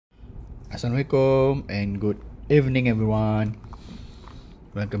Assalamualaikum and good evening everyone.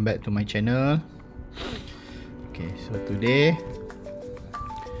 Welcome back to my channel. Okay, so today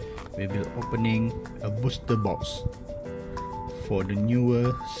we will opening a booster box for the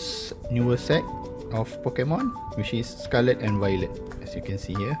newer set of Pokemon, which is Scarlet and Violet, as you can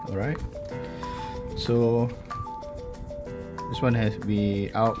see here. Alright, so this one has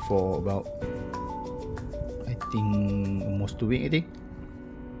been out for about, I think, almost 2 weeks.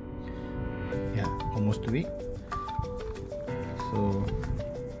 Yeah, almost 2 weeks. So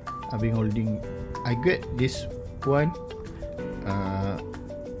I've been holding. I get this one.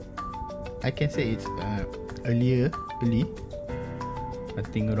 I can say it's early. I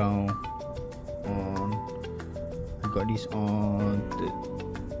think around on. I got this on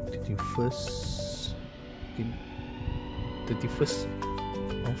 31st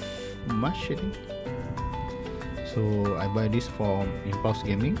of March, I think. So I buy this from Impulse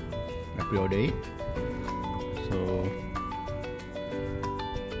Gaming. I pre-order it. So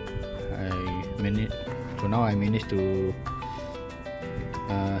now I managed to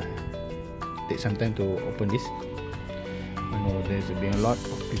take some time to open this. I know there's been a lot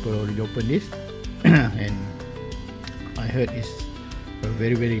of people already open this and I heard it's a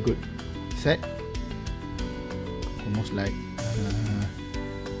very good set, almost like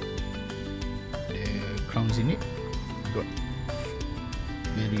the crowns in it got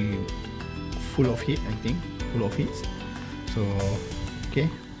very full of hit, I think, full of hits. So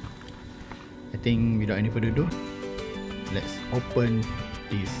okay, I think without any further ado, let's open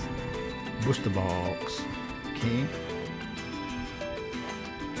this booster box. Okay,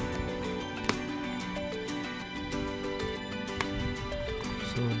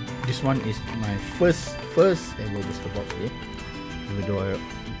 so this one is my first ever booster box. Okay, even though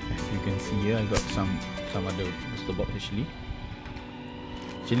as you can see here, I got some other booster box actually.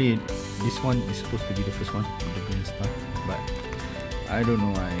 Actually, this one is supposed to be the first one with the green star, but I don't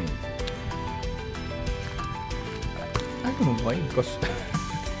know. I don't know why, because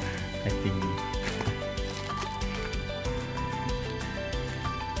I think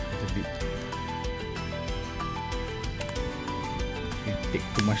it's a bit. It take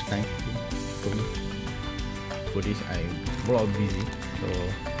too much time for me. For this, I'm more busy, so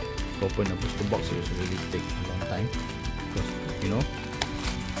to open a booster box it really take a long time, because you know.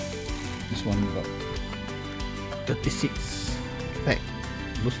 This one got 36 pack,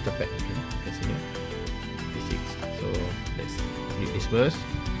 booster pack. Okay, you can see here, 36. So let's read this first.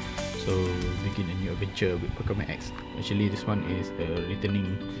 So begin a new adventure with Pokemon X. Actually, this one is a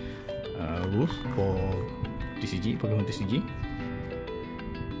returning rules for TCG, Pokemon TCG.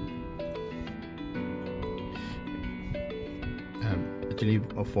 Actually,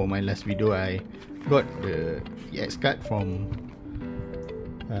 for my last video, I got the EX card from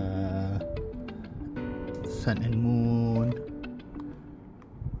Sun and Moon.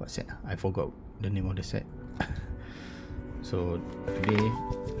 What set? I forgot the name of the set. So today,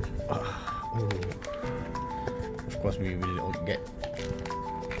 of course, we will get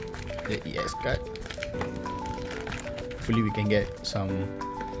the EX card. Hopefully, we can get some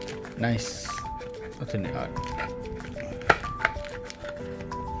nice alternate art.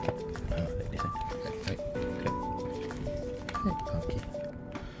 Like this one. Right. Okay.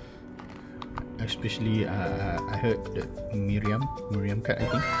 Especially I heard the Miriam card, I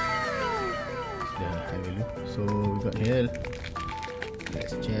think it's the high value. So we got here,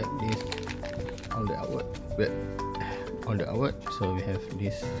 let's check this, all the artwork. So we have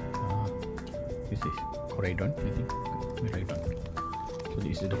this is Coridon, I think. Coridon. So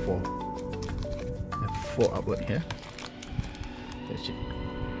this is the four artwork here. Let's check.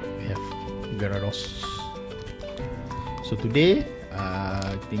 We have Gyarados. So today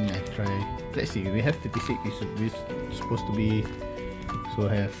I think I try. Let's see. We have 36. This is supposed to be. So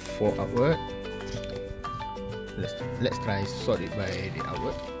I have 4 artwork. Let's try sort it by the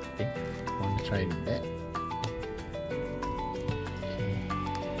artwork. Okay. I want to try that. Okay.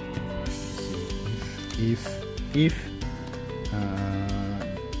 Let's see if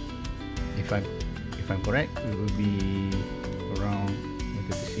I'm correct, it will be around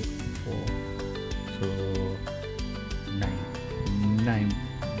 36, 4. So 9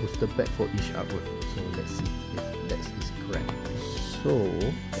 booster pack for each artwork. So let's see if that is correct. So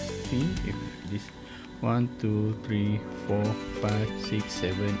let's see if this 1, 2, 3, 4, 5, 6,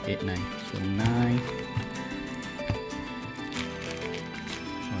 7, 8, 9. So 9. 1,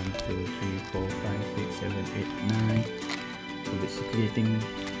 2, 3, 4, 5, 6, 7, 8, 9. So basically, I think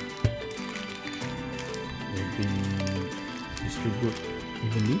they've been distributed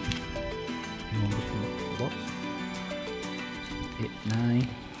evenly in one booster box. 8, 9.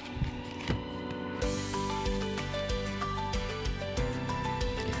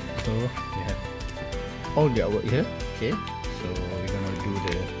 all the artwork here. Okay, so we're gonna do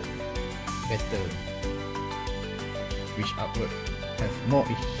the battle. Which artwork have more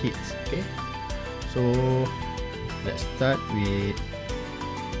hits? Okay, so let's start with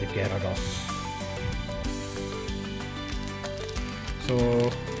the Gyarados. So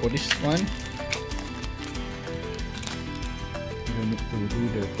for this one, we need to do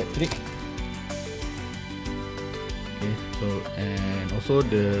the Patrick. Okay, so and also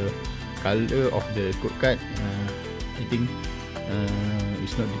the color of the code card, I think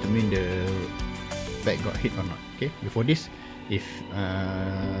it's not determined the pack got hit or not. Okay, before this, if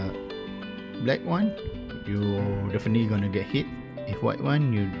black one, you definitely gonna get hit. If white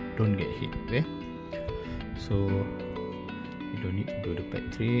one, you don't get hit. Okay, so you don't need to do the pack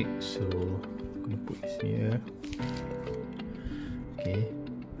trick. So I'm gonna put this here. Okay,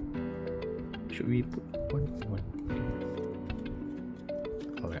 should we put one?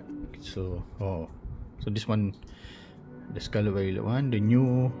 Alright, so so this one, the Scarlet Violet one, the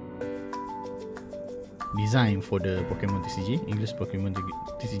new design for the Pokemon TCG, English Pokemon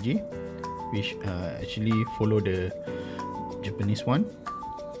TCG, which actually follow the Japanese one.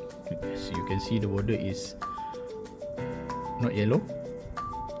 So you can see the border is not yellow.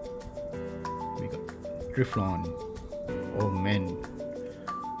 We got Driflon. Oh man,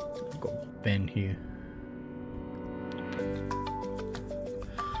 got band here.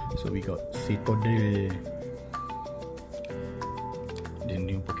 So we got Citadel, the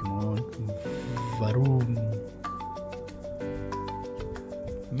new Pokemon Varoon,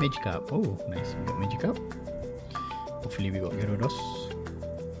 Magikarp. Oh nice, we got Magikarp. Hopefully we got Gyarados,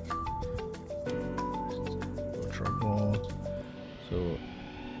 Ultra. So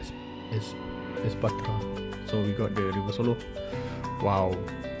Espatra. So we got the Reverse Holo. Wow,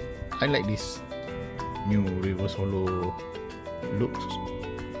 I like this new Reverse Holo. Looks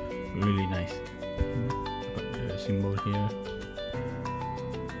really nice. Got the symbol here.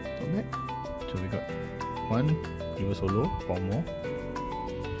 Okay, so we got one Reverse Holo, Pomo,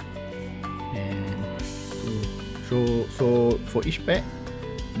 and two. So for each pack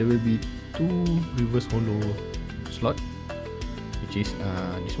there will be 2 Reverse Holo slot, which is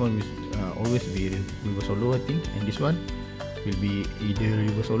this one will always be Reverse Holo, I think, and this one will be either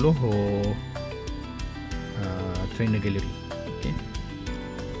Reverse Holo or Trainer Gallery. Okay,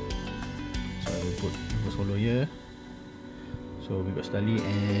 so I will put Reverse Holo here. So we got Stally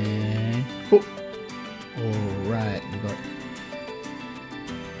and Hook. Alright, we got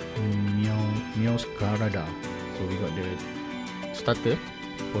Meowscarada. So we got the starter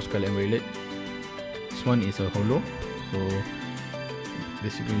for Scarlet Violet. This one is a holo, so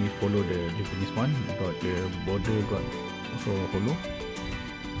basically we follow the Japanese one. We got the border got also a holo.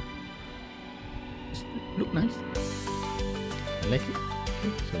 Look nice, I like it.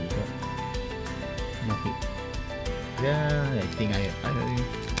 Okay, so we got more hit. Yeah, I think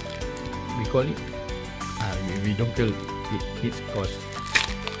we call it we don't kill it hits because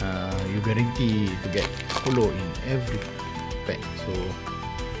you guarantee to get holo in every pack. So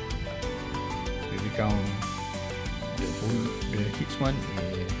if we count the hits one,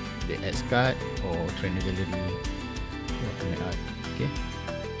 the X card or Trainer Gallery or Trainer Art. Okay,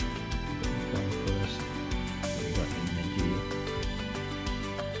 one first. We got the Magic,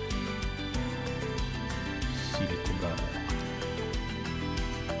 Cobra,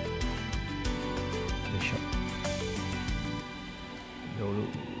 the shop,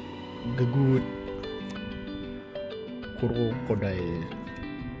 Gagood, Crocodile,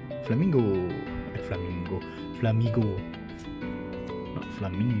 Flamingo, not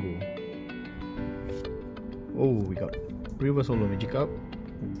Flamingo. Oh, we got Reverse Holo Magikarp.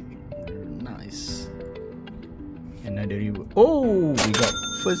 Nice. Another river. Oh, we got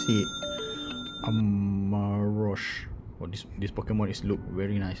first hit Amarosh. Oh, this Pokemon is look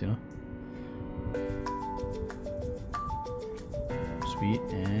very nice, you know. Sweet.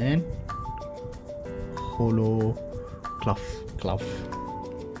 And Holo Cluff. The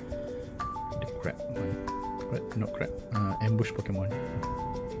crab one. Not crab. Ambush Pokemon.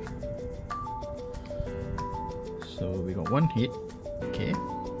 So we got one hit. Okay.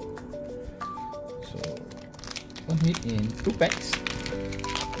 So one hit in 2 packs.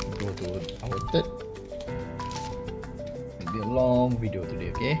 Go to our third. It'll be a long video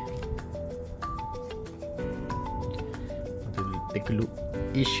today, okay? To take a look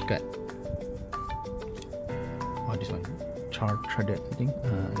each card. Oh, this one. Chartredet, I think.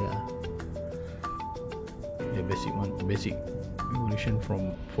 Yeah. The basic one. Basic evolution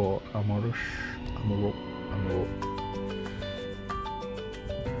for Amarosh. Amaro.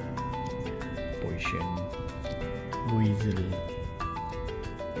 Poison, Weasel,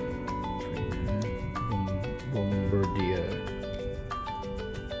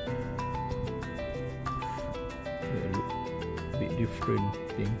 different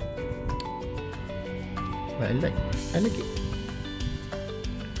thing. But I like it.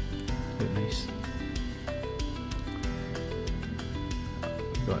 So nice.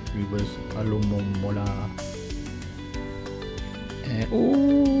 Got reverse Alumomola. And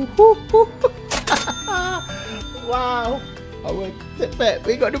wow! Our third pack,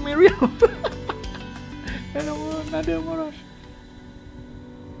 we got the Miriam. And another Mirage.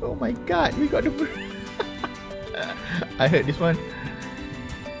 Oh my god, we got the Miriam. I heard this one.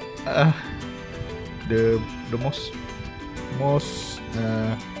 The most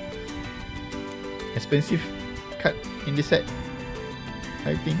expensive card in the set,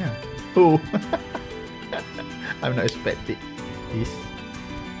 I think. Oh, I'm not expecting this.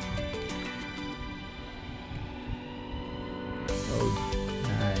 Oh,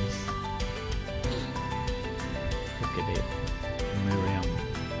 nice. Look at it, Miriam.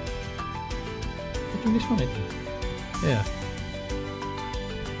 I think this one, yeah.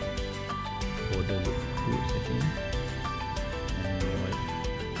 Border look good, I think.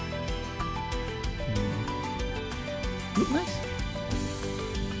 Look nice.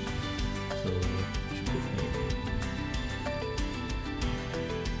 So should put it.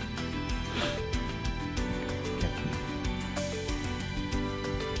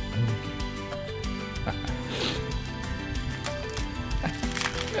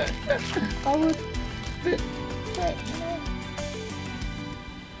 I would fit back.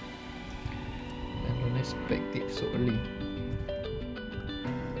 I don't expect it so early.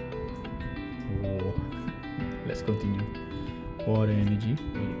 Oh, let's continue. Water energy.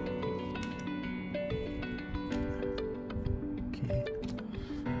 Okay.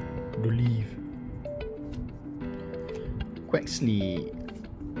 The leaf. Quexley.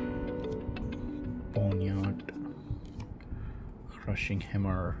 Boneyard. Crushing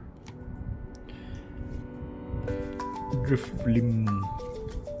hammer. Driflim.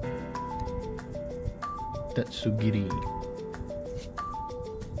 Tatsugiri.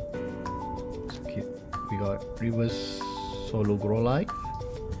 Okay, we got reverse solo grow life,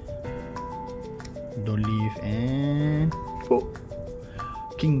 don't leave, and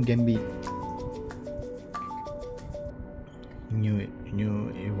King Gambit. New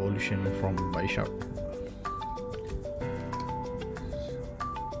evolution from Body Shark.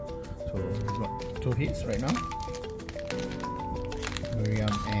 So we got 2 hits right now.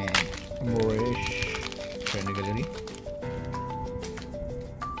 Miriam and Moorish in the gallery.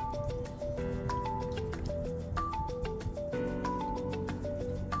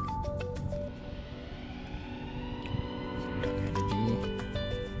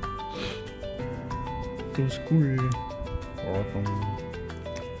 To school. Autumn.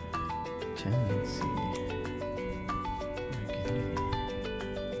 Chansey.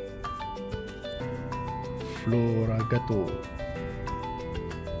 Floragato.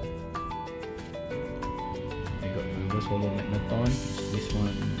 I got reverse solo magneton. This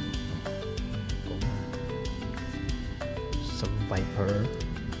one. Survivor.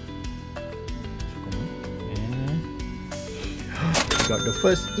 And we got the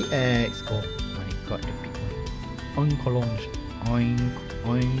first EX. Oh my god, the big one. Oinkolong.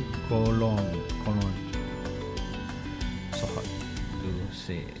 So hard to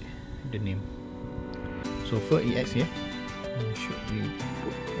say the name. So for EX here, should we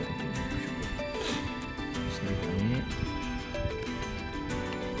put sleep on it.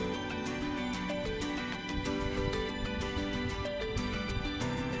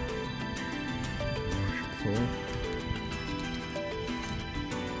 So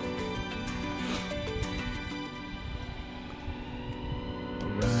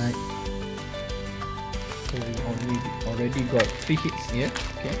alright. So we already got 3 hits here.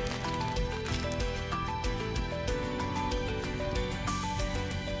 Okay.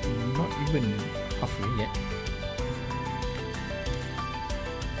 Even halfway yet.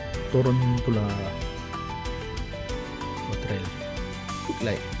 Tarantula. Motrel. Look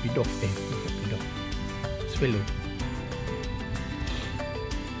like Bidoff. Bidoff. Swallow.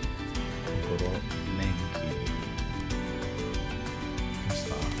 Goro. Nenki.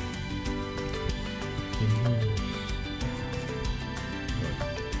 Star.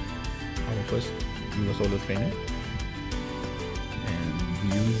 Our first Euro Solo trainer.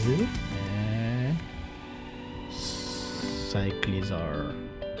 And user. Cyclizar.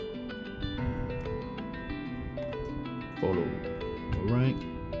 Follow. Alright.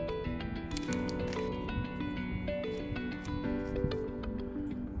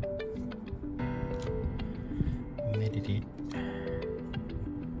 Meditate.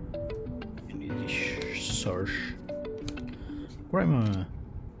 Search. Grammar.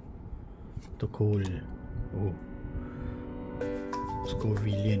 To call. Oh.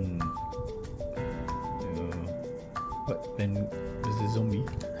 Scorvillian. What? Then there's a zombie.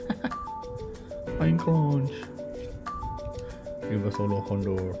 Fine Crunch. River Solo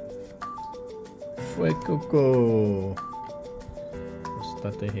Condor. Fuecoco.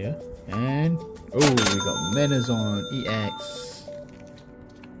 Starter here. And oh, we got Menazon EX.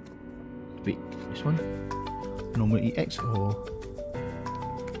 Wait, this one? Normal EX or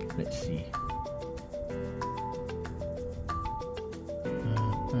let's see.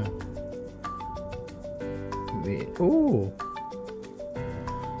 Wait, oh,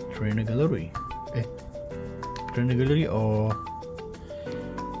 Trainer Gallery. Trainer Gallery or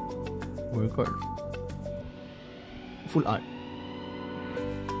we got full art.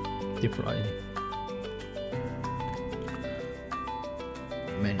 Full art.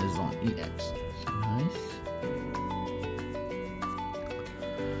 Menazon EX. Nice.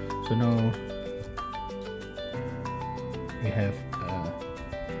 So now we have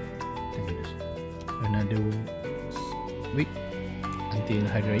another week until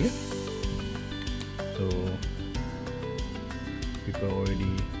Hari Raya. So people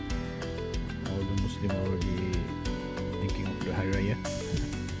already, all the Muslim already thinking of the Hari Raya.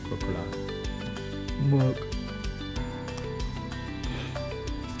 Coca-Cola, Merc,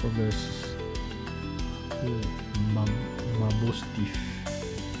 Progress, Mabostif,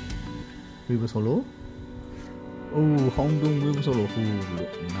 River Solo. Oh, Hongdong River Solo. Oh,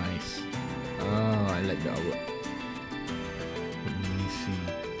 look nice. Ah, I like the artwork. Let me see.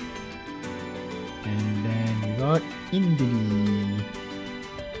 And then we got Indie.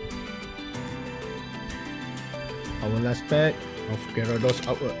 Our last pack of Gyarados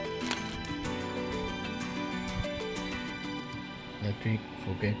artwork. Electric,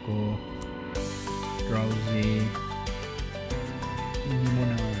 Fuecoco, Drowsy,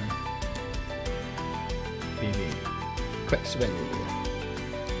 Nimona, Baby, Quaxwell,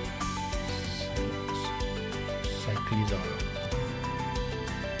 Cyclizar,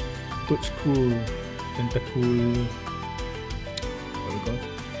 Toadstool, Tentacool, what we got?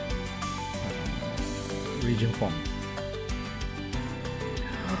 Region Form.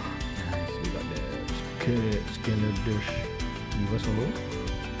 Nice, we got the Scarlet River Solo.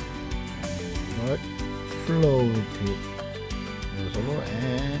 Got Floated River Solo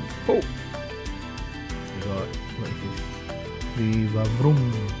and oh, we got what is this? River Vroom.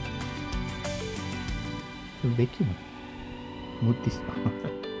 A vacuum. Mutis. I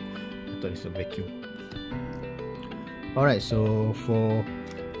thought it's a vacuum. Alright, so for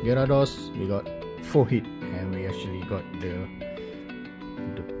Gyarados we got 4 hit and we actually got the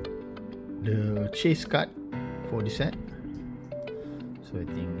chase card for the set. So I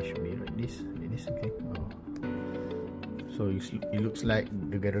think it should be like this. Okay. Oh. So it looks like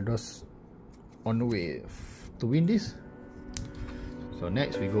the Gyarados on the way to win this. So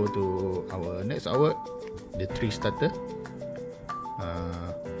next we go to our next artwork, the 3 starter.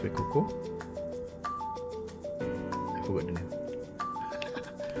 Fuecoco. I forgot the name.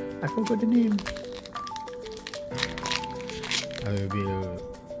 I forgot the name. I will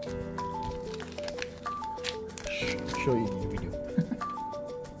show you in the video.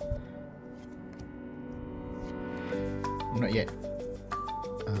 Not yet.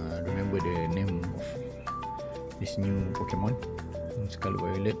 Remember the name of this new Pokemon, Scarlet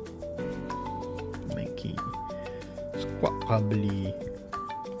Violet. Mikey, Squawk Kabli,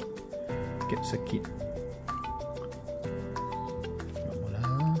 Capsakit. Mula.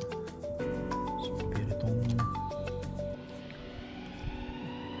 Spiritomb,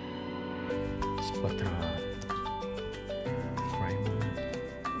 Spatra, Primal,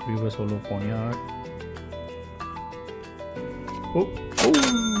 River Solo Ponyard. Oh,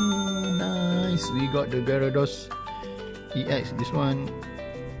 nice! We got the Gyarados EX. This one,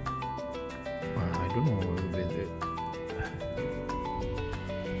 I don't know whether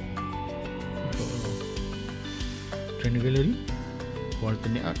Trainer Gallery or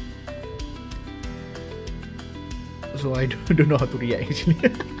alternate art. So I don't know how to react actually.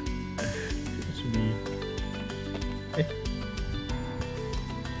 It should be.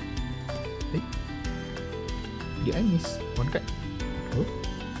 Did I miss one card? Oh.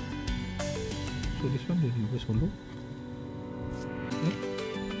 So this one the River Solo.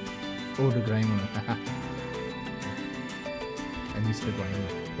 Oh, the Grimer. I missed the Grimer,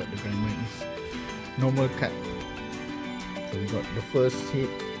 but the Grimer is normal card. So we got the first hit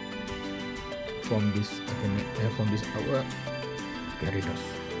from this artwork, Gyarados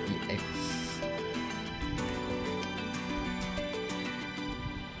EX.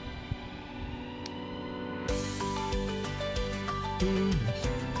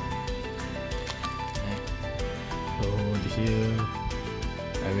 So this year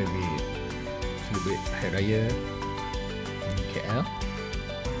I will be celebrate Hari Raya in KL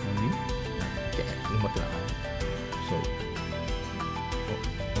only. KL lembut lah. So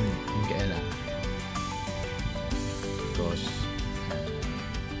in KL lah, because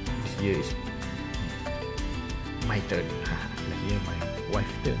this year is my turn. Last year my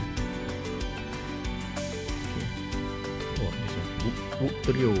wife turn. Okay. Oh, this one Book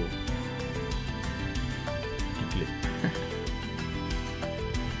Trio.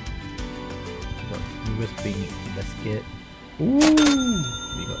 Got reverse pink basket. Ooh,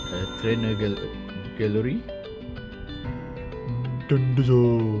 we got a trainer gallery.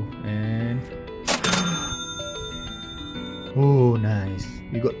 Dunduzo. And oh, nice.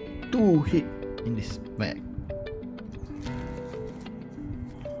 We got 2 hit in this bag.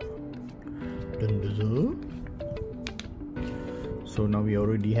 Dunduzo. So now we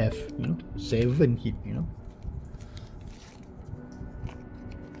already have, 7 hit,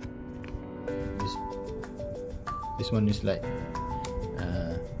 This one is like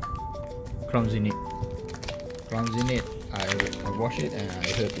crumbs in it. I wash it and I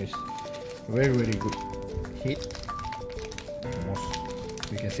heard it's very good hit.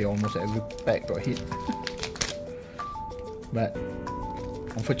 We can say almost every pack got hit. But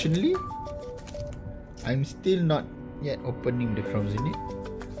unfortunately, I'm still not yet opening the crumbs in it.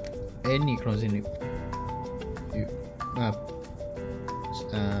 Any crumbs in it.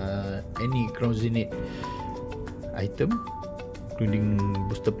 Any crumbs in it item, including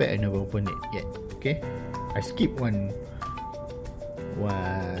booster pack, I never opened it yet. Okay, I skipped one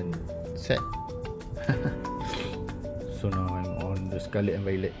set. So now I'm on the Scarlet and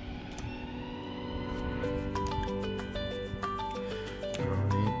Violet.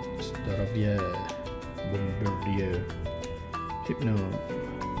 Staravia, Bombardier, Hypno,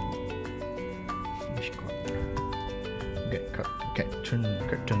 Mishcon,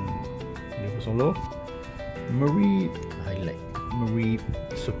 Captain, Never Solo, Marie. I like Marie,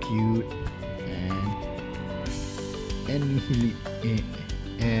 so cute. And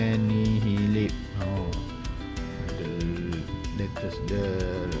Annihilate. Oh, the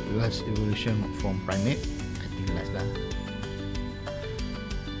last evolution from Primate. I think last lah.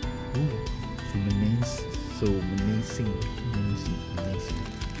 Ooh, so menacing.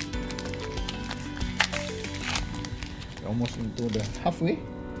 Almost into the halfway.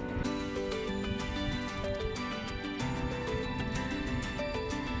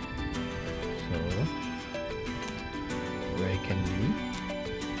 So where can we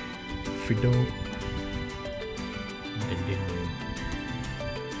Fido and then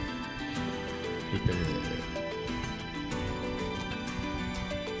little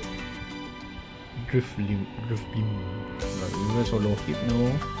Drift Beam, Reverse Holo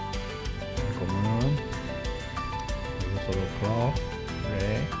Hypno, common, Reverse Holo Claw,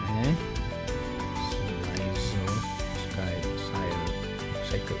 Rare, and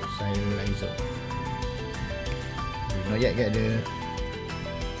Silencer. We not yet get the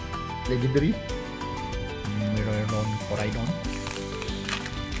legendary Mirrodon Coridon.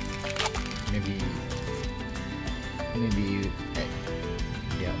 Maybe at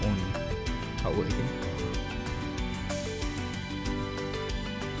their own artwork again.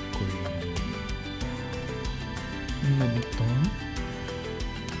 Mediton,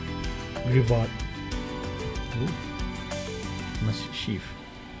 Reward, Mischief,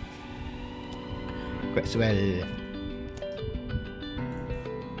 Quetzwell,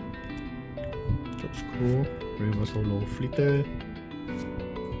 Top Screw, Reverse Holo Flitter,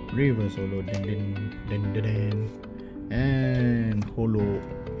 Reverse Holo Den, and Holo.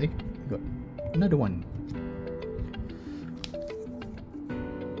 Got another one.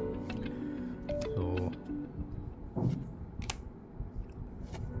 So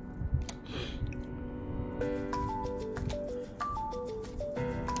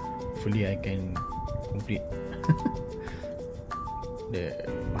hopefully I can complete the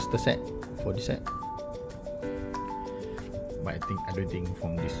master set for this set. But I don't think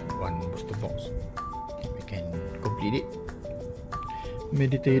from this one booster box we can complete it.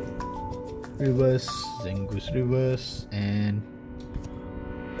 Meditate, Reverse, Zengus Reverse, and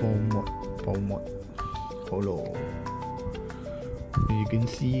Palmot Holo. You can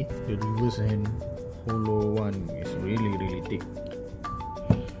see the Reverse and Holo one is really thick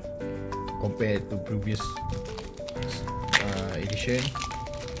compared to previous edition.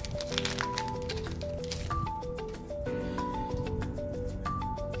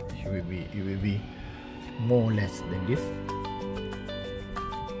 It will be more or less than this.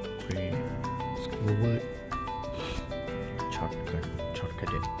 Okay, forward, shortcut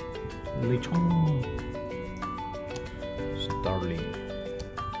it, Lechon, Starling,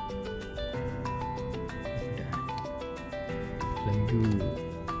 Sanju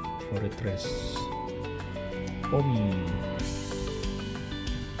Fortress Omi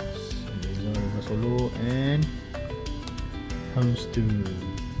Laser Solo and Houndstone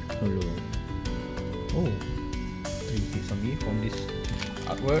Holo. Oh, 3 hits on me from this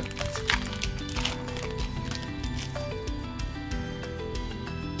artwork.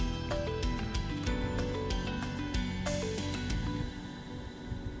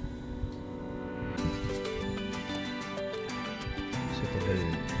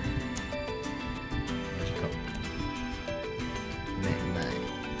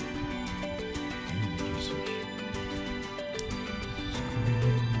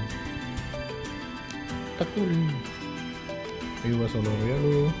 We was all over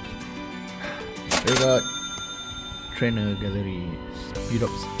yellow. We got Trainer Gallery Speed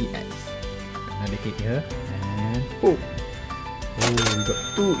Ups EX. Another hit here. And oh, we got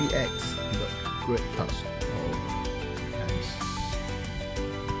 2 EX. We got great touch. Oh, nice.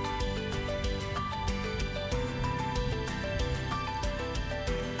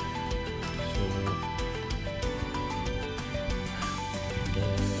 So the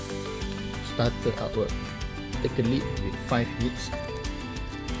starter artwork. Take a lead with 5 hits.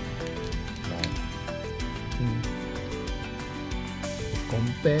 If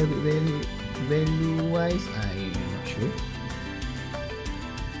compare with value wise, I'm not sure,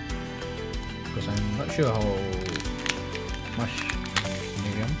 because I'm not sure how much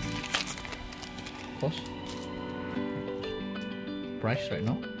Miriam cost price right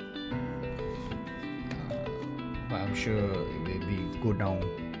now, but I'm sure it will be go down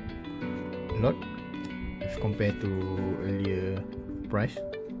a lot if compared to earlier price. So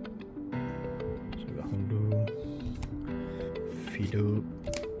we got Hondo, Fido,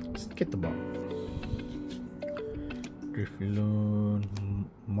 Scatterbug, Grifflon,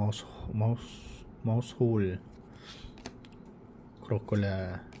 Mouse Hole,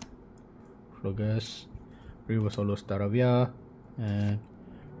 Crocola, Flogus, Reverse Holo Staravia, and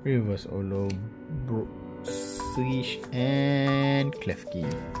Reverse Holo Siege and Klefki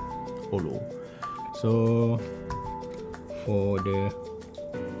Holo. So for the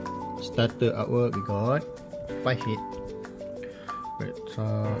starter artwork, we got 5 hit. Right, so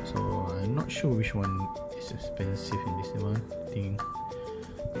I'm not sure which one is expensive in this one. I think,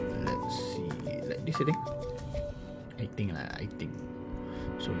 let's see, like this I think.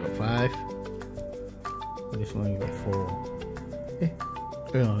 So we got 5. For this one, we got 4.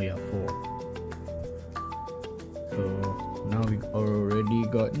 Oh yeah, 4. So now we already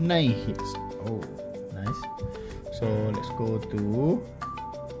got 9 hits. Oh, nice. So let's go to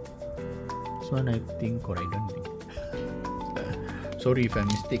this one. I think Coridon. Sorry if I'm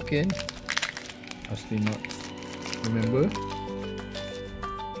mistaken. I still not remember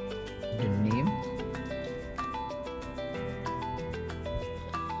the name.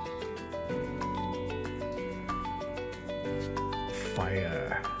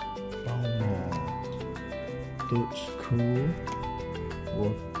 Fire, Balmo, Tutsu,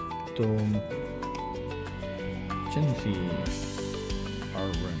 Wotom, Chensi,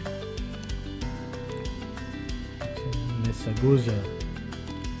 Arwen, Mesagoza,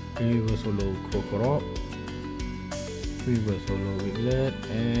 Reverse Holo Krokorok, Reverse Holo Wiglet,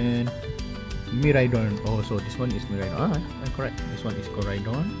 and Miraidon. Oh, so this one is Miraidon. I'm correct. This one is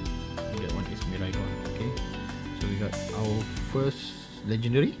Coridon. That one is Miraidon. Okay. So we got our first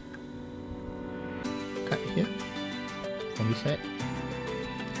legendary card here from this set.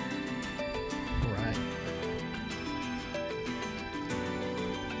 Alright.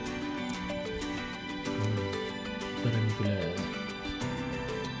 Tarantula.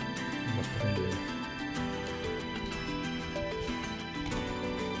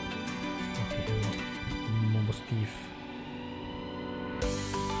 Okay, Momo Steve.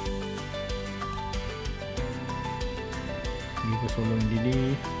 Reverse Holo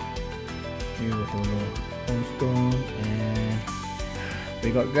Indili, Reverse Holo Houndstone, and we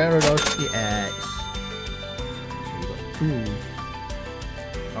got Gyarados EX. So we got 2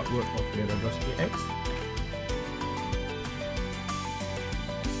 artwork of Gyarados EX.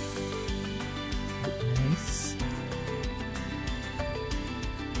 Nice.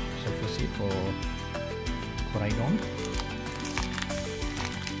 So proceed for Coridon.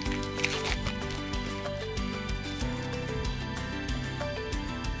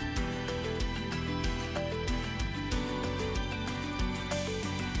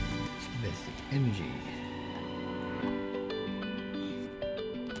 Energy,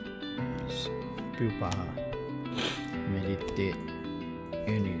 Pupa, Meditate,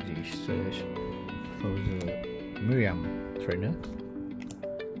 Energy Search, Frozen, Miriam, Trainer,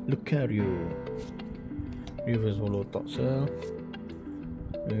 Lucario, Reverse Holo Toxel,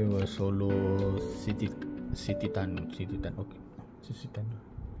 Reverse Holo City Tan, okay, City Tan,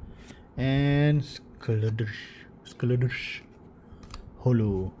 and Scarlet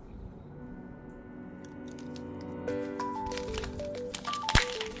Holo.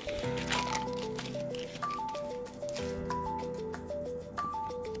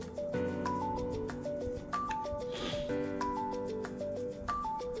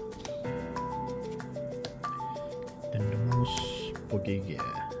 Dan the most Pogege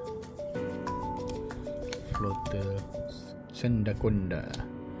Floater Sendakonda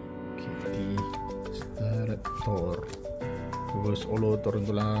Kitty Star Thor Reverse Holo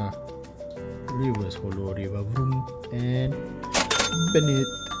Torrentula, Reverse Holo Rivavrum, and Bennett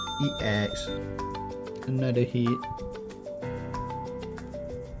EX. Another hit.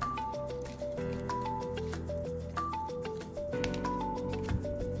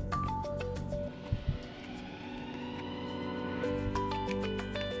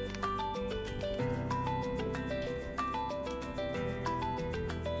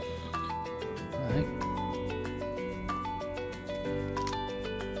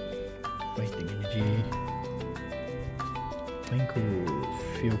 Fighting Energy, Manko,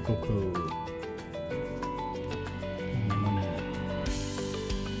 Fyokoko, mana?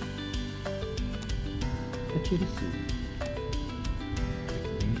 Pachirisu,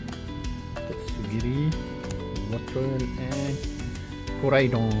 Tatsugiri, Water, and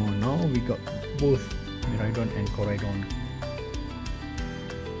Koraidon. Now we got both Miraidon and Koraidon.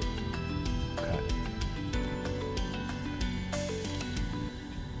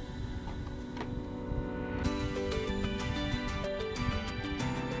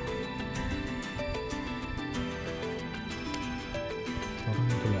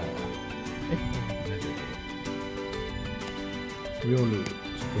 Riolu,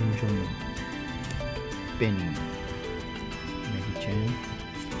 Sponjon, Penny, Magichan.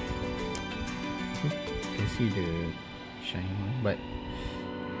 You can see the shine one, but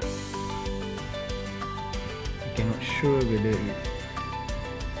I cannot sure whether it's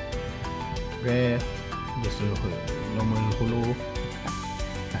rare, just a normal holo.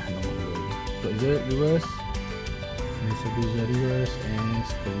 Normal holo. So is it reverse? Mesabuza reverse and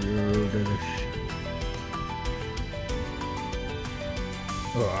Scarlet.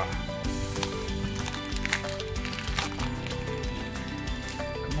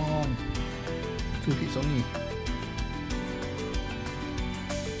 Come on, 2 hits only.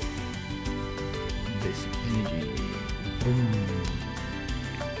 Basic energy.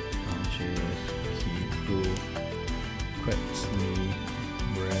 Punches, Kito, cracks me,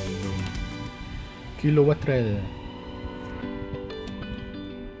 random. Kilowatt-Rel.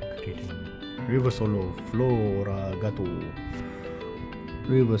 Reverse Holo Flora Gato.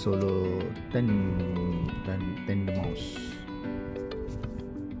 Reverse Holo Ten the Mouse,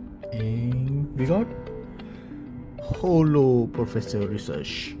 and we got Holo Professor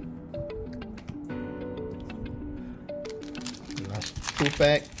Research. Last 2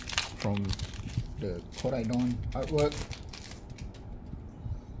 pack from the Koraidon artwork.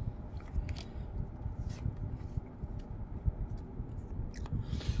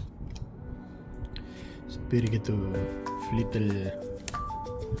 Spirigato, Little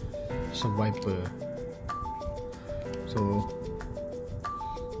Survivor. So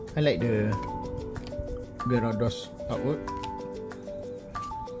I like the Gyarados artwork.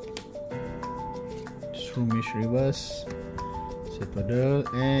 Shroomish Reverse, Citadel,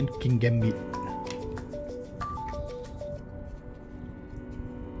 and King Gambit.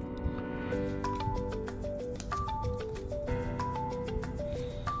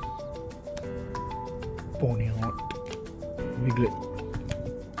 Ponyard, Wiglet,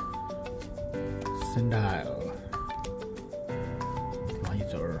 Sandile,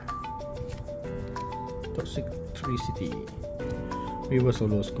 Miser, Toxic Tricity, Reverse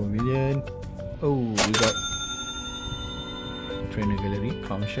Holo Scorpion. Oh, we got Trainer Gallery,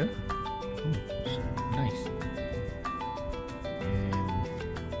 Clownshire. Nice. And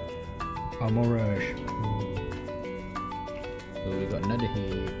Armor Rush. So we got another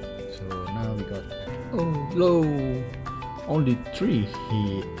hit. So now we got, oh, low, only 3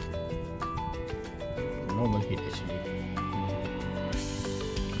 hit. Normal hit actually.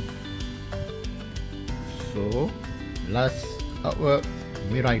 So last artwork,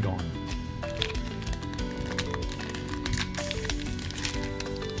 Miraidon.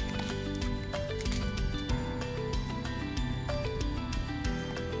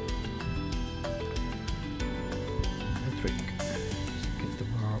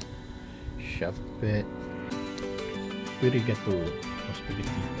 Sharpet, Spirigato,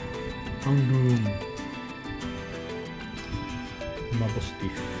 Hospitality, Houndoom, Marble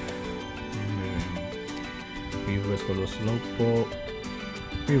Stiff, Reverse Holo Slowpoke,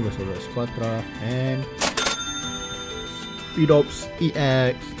 Reverse Holo Squatra, and Speed Ops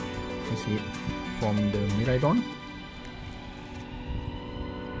EX. This is it from the Miraidon.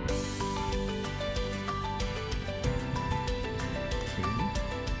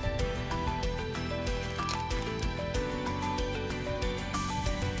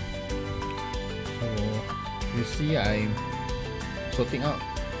 You see, I'm sorting out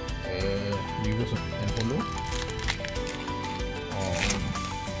reverse and holo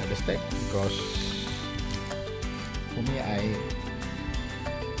on the stack because for me, I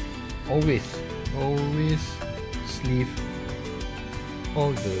always sleeve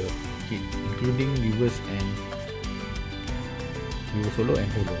all the kit, including reverse and reverse holo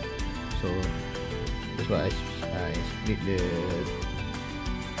and holo. So that's why I split the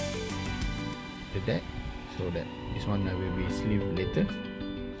deck. So that this one I will be sleeve later.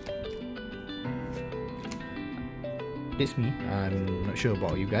 That's me. I'm not sure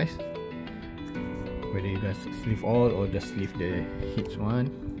about you guys, whether you guys sleeve all or just sleeve the hits one.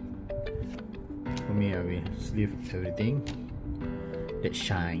 For me, I will sleeve everything that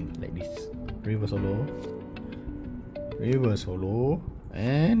shine like this. Reverse holo,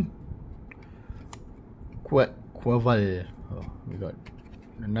 and Quaval. Oh, we got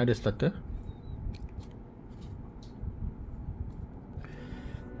another starter.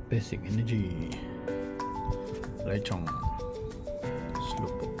 Basic Energy, Lechong,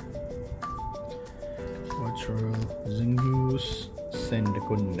 Slowpoke, Quattro, Zingus,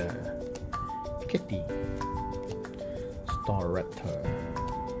 Sandaconda, Kitty, Staraptor,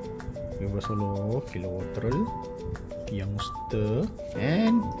 Reverse Holo, Kilowattrel, Youngster,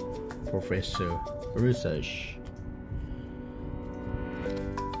 and Professor Research.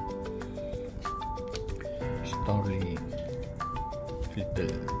 Starly,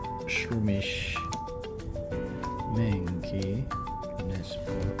 Filter, Shroomish, Mankey,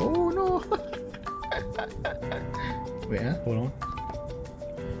 Nespor. Oh no! Wait, hold on.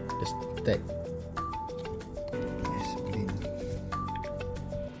 The stack is clean.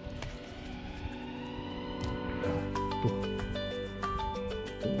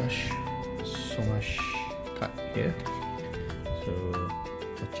 So much cut here. So,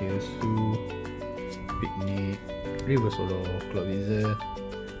 Pachirisu, Picnic, Reverse Holo, Clovizer,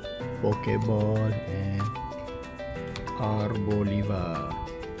 Pokeball, and Arboliva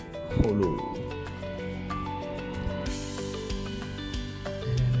Holo.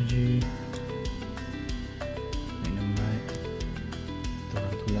 Energy, Dynamite,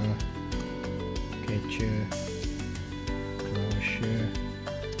 Tarantula, Catcher, Crusher,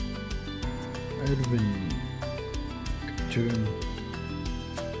 Irvin, Chun,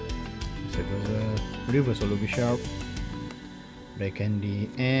 SaiberGamerZ, Reverse Holo Bishop, Black Candy,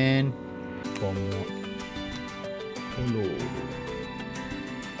 and Pomok Holo.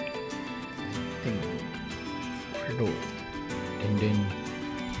 I think Fredo, and then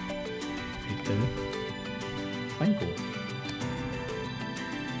Little Panko,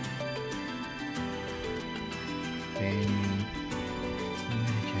 and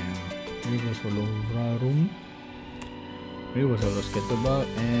Reverse Holo Rarum, Reverse Holo Scatterbug,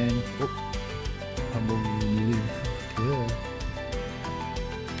 and I believe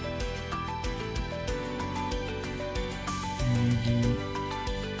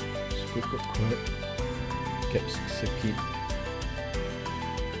Squid, Caps Circuit,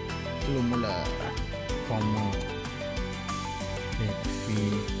 Lumula, Pomo, Leafy,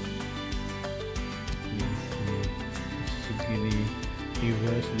 Sugiri,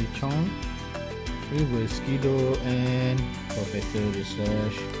 Reverse Lichong, Reverse Skido, and Professor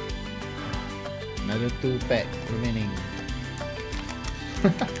Research. Another 2 pack remaining.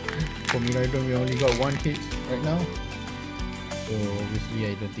 For Miraidon, we only got 1 hit right now. So obviously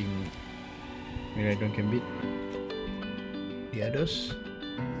I don't think Miraidon can beat the others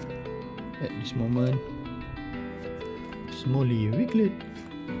at this moment. Smolly, Wiglet,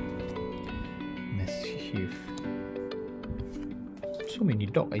 Mischief. So many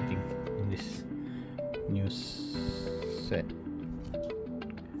dog I think in this new set.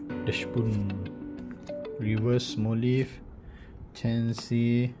 Dashboon, Reverse Smoliv,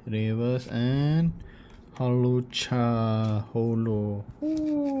 Chansey, Reverse, and Holocha Holo.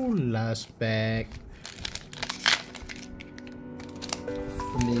 Ooh, last pack.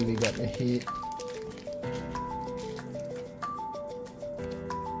 Hopefully we got a hit.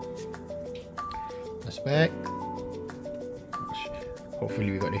 Last pack.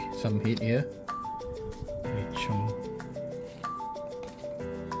 Hopefully we got some hit here.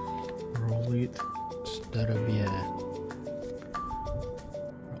 Roll it. Staravia,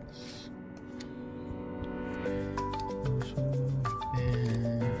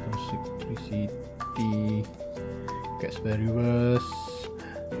 Spare reverse,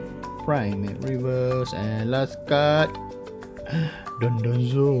 Primate reverse, and last card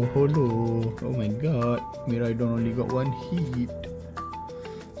Dondozo holo. Oh my god, Miraidon only got one hit.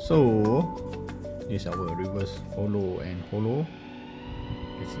 So this is our reverse holo and holo.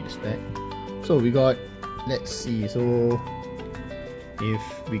 Let's see the stat. So we got, let's see, so if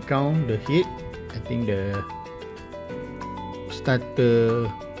we count the hit, I think the starter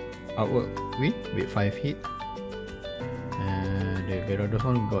artwork with 5 hit. The Gyarados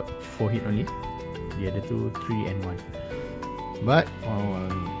one got 4 hit only. The other two 3 and 1. But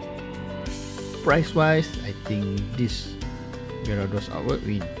price wise, I think this Gyarados artwork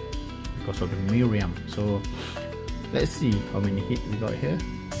win because of the Miriam. So let's see how many hit we got here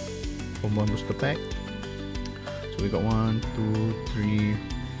from one booster pack. So we got 1, 2, 3,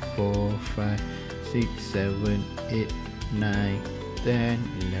 4, 5, 6, 7, 8, 9, 10,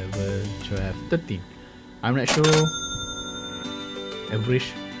 11, 12, 13. I'm not sure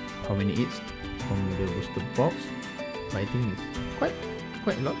average how many hits from the booster box, but I think it's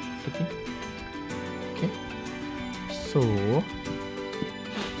quite a lot, 13. Okay, so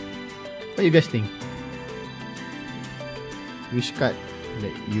what you guys think? Which card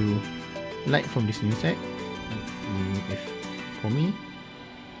that you like from this new set? If for me,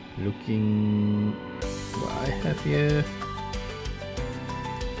 looking what I have here,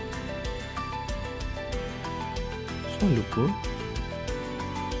 this one look cool,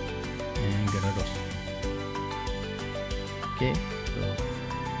 and Gyarados. Okay, so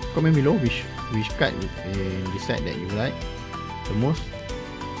comment below which card in this set that you like the most.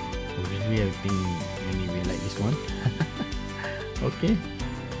 Obviously, I think many will like this one. Okay,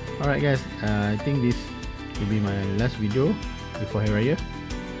 alright guys, I think this will be my last video before Hari Raya.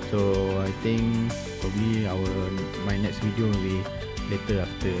 So I think probably my next video will be later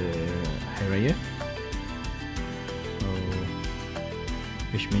after Hari Raya. So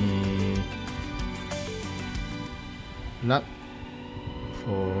wish me luck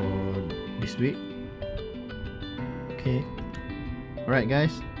for this week. Okay, alright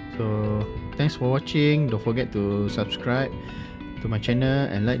guys, so thanks for watching. Don't forget to subscribe to my channel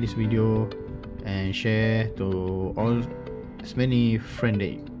and like this video and share to all, as many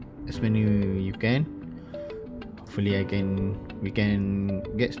friends, as many you can. Hopefully we can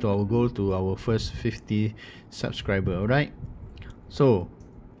get to our goal, to our first 50 subscriber. Alright, so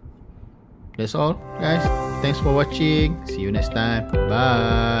that's all guys. Thanks for watching. See you next time.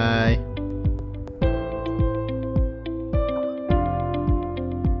 Bye.